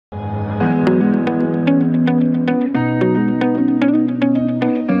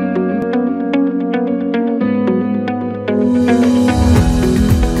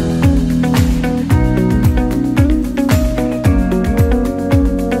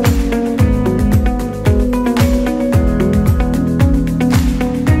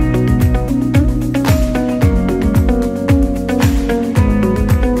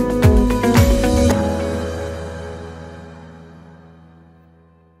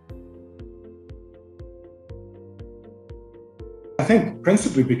I think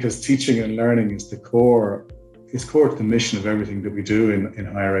principally because teaching and learning is core to the mission of everything that we do in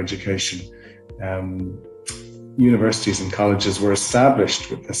higher education. Universities and colleges were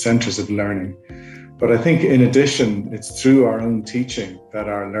established with the centres of learning. But I think in addition, it's through our own teaching that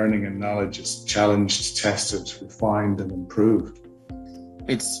our learning and knowledge is challenged, tested, refined and improved.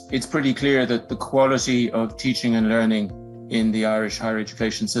 It's pretty clear that the quality of teaching and learning in the Irish higher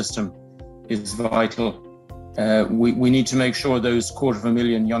education system is vital. We need to make sure those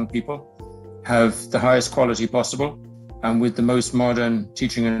 250,000 young people have the highest quality possible and with the most modern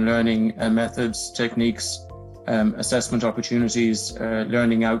teaching and learning methods, techniques, assessment opportunities,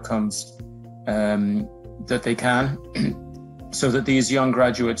 learning outcomes that they can, so that these young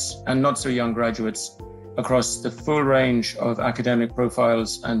graduates and not so young graduates across the full range of academic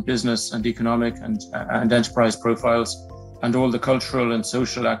profiles and business and economic and enterprise profiles and all the cultural and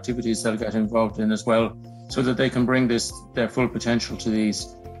social activities they'll get involved in as well, so that they can bring their full potential to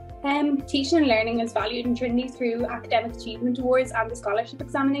these. Teaching and learning is valued in Trinity through academic achievement awards and the scholarship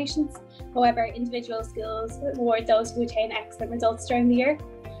examinations. However, individual skills award those who attain excellent results during the year.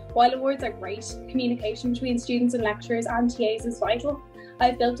 While awards are great, communication between students and lecturers and TAs is vital.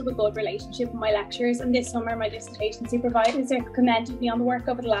 I've built up a good relationship with my lecturers, and this summer my dissertation supervisor commended me on the work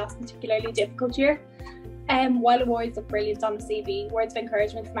over the last particularly difficult year. While awards look brilliant on the CV, words of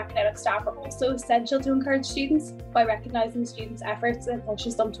encouragement from academic staff are also essential to encourage students by recognising students' efforts and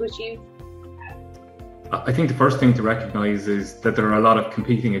pushes them to achieve. I think the first thing to recognise is that there are a lot of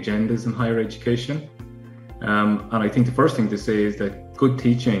competing agendas in higher education. And I think the first thing to say is that good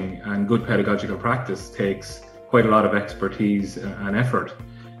teaching and good pedagogical practice takes quite a lot of expertise and effort.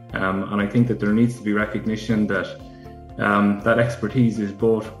 And I think that there needs to be recognition that that expertise is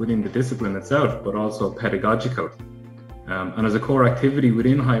both within the discipline itself, but also pedagogical. And as a core activity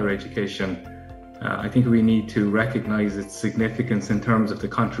within higher education, I think we need to recognise its significance in terms of the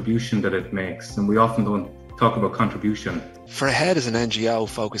contribution that it makes. And we often don't talk about contribution. For AHEAD is an NGO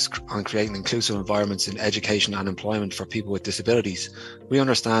focused on creating inclusive environments in education and employment for people with disabilities. We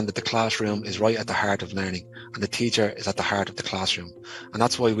understand that the classroom is right at the heart of learning and the teacher is at the heart of the classroom. And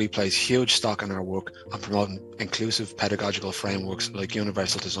that's why we place huge stock in our work on promoting inclusive pedagogical frameworks like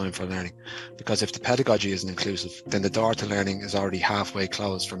universal design for learning. Because if the pedagogy isn't inclusive, then the door to learning is already halfway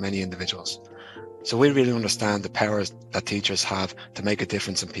closed for many individuals. So we really understand the powers that teachers have to make a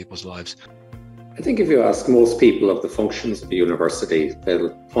difference in people's lives. I think if you ask most people of the functions of a university, they'll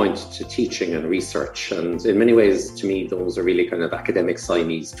point to teaching and research. And in many ways, to me, those are really kind of academic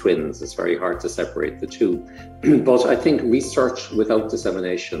Siamese twins. It's very hard to separate the two. But I think research without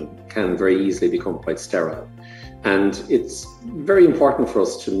dissemination can very easily become quite sterile. And it's very important for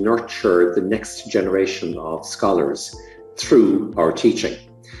us to nurture the next generation of scholars through our teaching.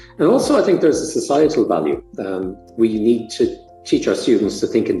 And also, I think there's a societal value. We need to teach our students to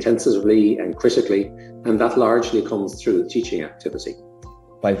think intensively and critically, and that largely comes through teaching activity.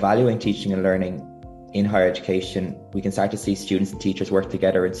 By valuing teaching and learning in higher education, we can start to see students and teachers work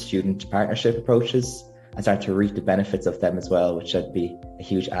together in student partnership approaches and start to reap the benefits of them as well, which I'd be a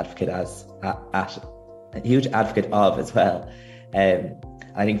huge advocate of as well.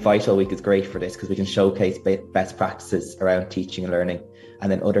 I think Vital Week is great for this because we can showcase best practices around teaching and learning, and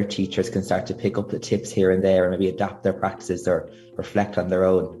then other teachers can start to pick up the tips here and there and maybe adapt their practices or reflect on their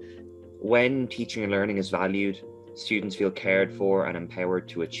own. When teaching and learning is valued, students feel cared for and empowered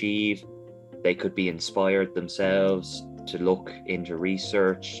to achieve. They could be inspired themselves to look into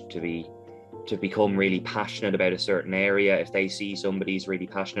research, to become really passionate about a certain area. If they see somebody's really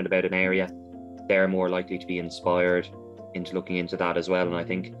passionate about an area, they're more likely to be inspired into looking into that as well. And I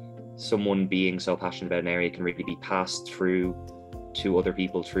think someone being so passionate about an area can really be passed through to other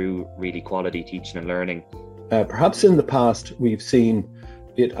people through really quality teaching and learning. Perhaps in the past we've seen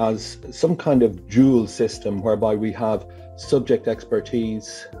it as some kind of dual system whereby we have subject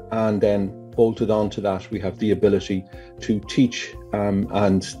expertise and then bolted onto that we have the ability to teach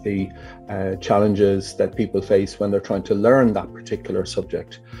and the challenges that people face when they're trying to learn that particular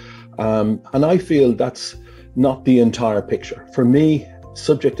subject. And I feel that's not the entire picture. For me,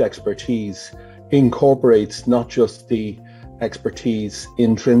 subject expertise incorporates not just the expertise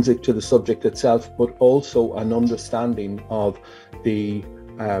intrinsic to the subject itself, but also an understanding of the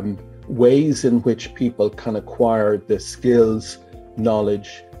ways in which people can acquire the skills,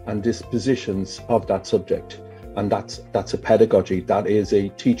 knowledge, and dispositions of that subject. And that's a pedagogy, that is a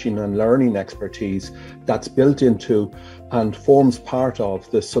teaching and learning expertise that's built into and forms part of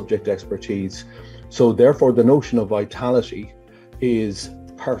the subject expertise. So therefore the notion of vitality is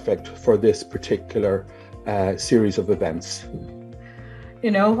perfect for this particular series of events.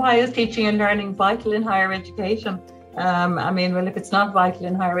 You know, why is teaching and learning vital in higher education? Well, if it's not vital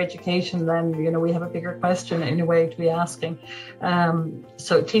in higher education, then, we have a bigger question in a way to be asking.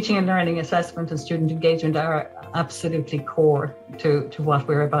 So teaching and learning, assessment and student engagement are absolutely core to what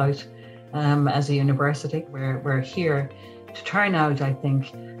we're about as a university. We're here to turn out, I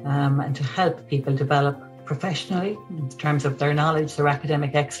think, and to help people develop professionally in terms of their knowledge, their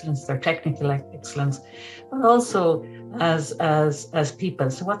academic excellence, their technical excellence, but also as people.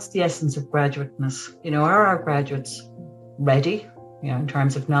 So what's the essence of graduateness? Are our graduates ready, in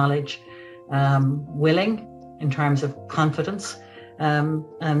terms of knowledge, willing in terms of confidence,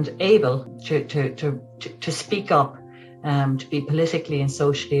 and able to speak up, to be politically and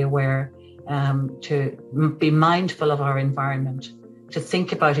socially aware, to be mindful of our environment, to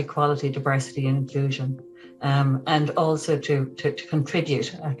think about equality, diversity and inclusion, and also to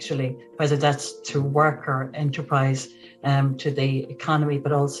contribute, actually, whether that's through work or enterprise, to the economy,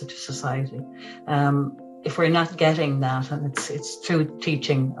 but also to society. If we're not getting that, and it's through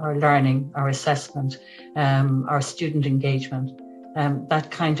teaching or learning, our assessment, our student engagement,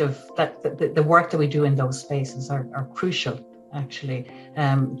 the work that we do in those spaces are crucial, actually,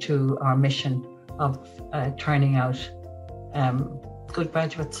 to our mission of turning out good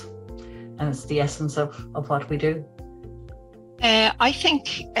graduates. And it's the essence of what we do. I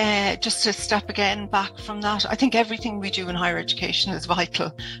think, just to step again back from that, I think everything we do in higher education is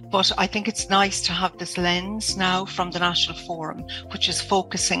vital, but I think it's nice to have this lens now from the National Forum, which is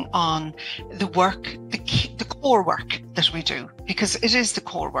focusing on the work, the core work that we do, because it is the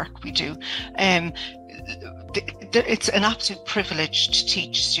core work we do. It's an absolute privilege to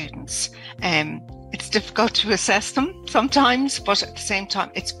teach students. It's difficult to assess them sometimes, but at the same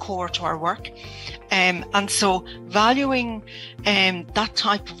time, it's core to our work. And so valuing that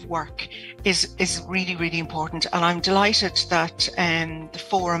type of work is really, really important. And I'm delighted that the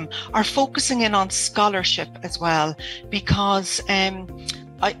Forum are focusing in on scholarship as well, because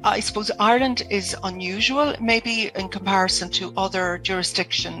I suppose Ireland is unusual, maybe in comparison to other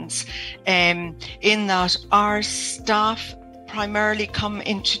jurisdictions, in that our staff primarily come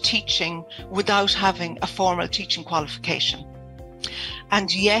into teaching without having a formal teaching qualification.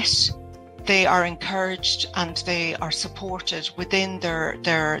 And yet they are encouraged and they are supported within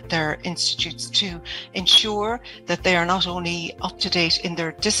their institutes to ensure that they are not only up to date in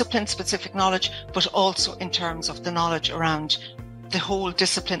their discipline specific knowledge, but also in terms of the knowledge around the whole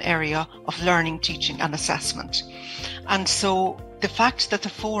discipline area of learning, teaching and assessment. And so the fact that the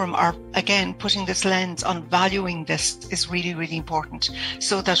Forum are, again, putting this lens on valuing this is really, really important,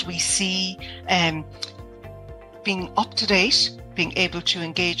 so that we see being up to date, being able to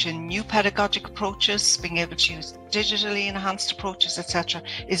engage in new pedagogic approaches, being able to use digitally enhanced approaches, etc.,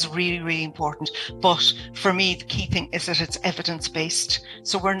 is really, really important. But for me, the key thing is that it's evidence-based.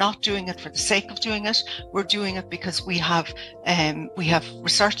 So we're not doing it for the sake of doing it. We're doing it because we have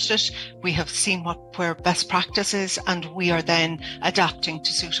researched it, we have seen where best practice is, and we are then adapting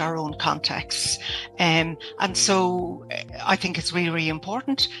to suit our own contexts. And so I think it's really, really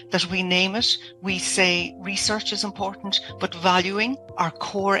important that we name it. We say research is important, but valuing our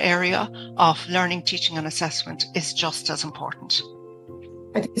core area of learning, teaching and assessment is just as important.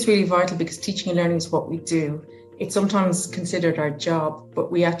 I think it's really vital, because teaching and learning is what we do. It's sometimes considered our job,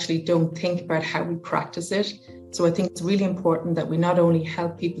 but we actually don't think about how we practice it. So I think it's really important that we not only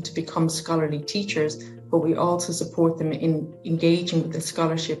help people to become scholarly teachers, but we also support them in engaging with the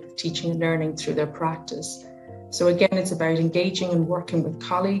scholarship of teaching and learning through their practice. So again, it's about engaging and working with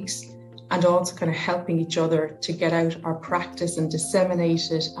colleagues, and also kind of helping each other to get out our practice and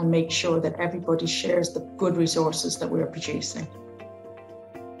disseminate it and make sure that everybody shares the good resources that we're producing.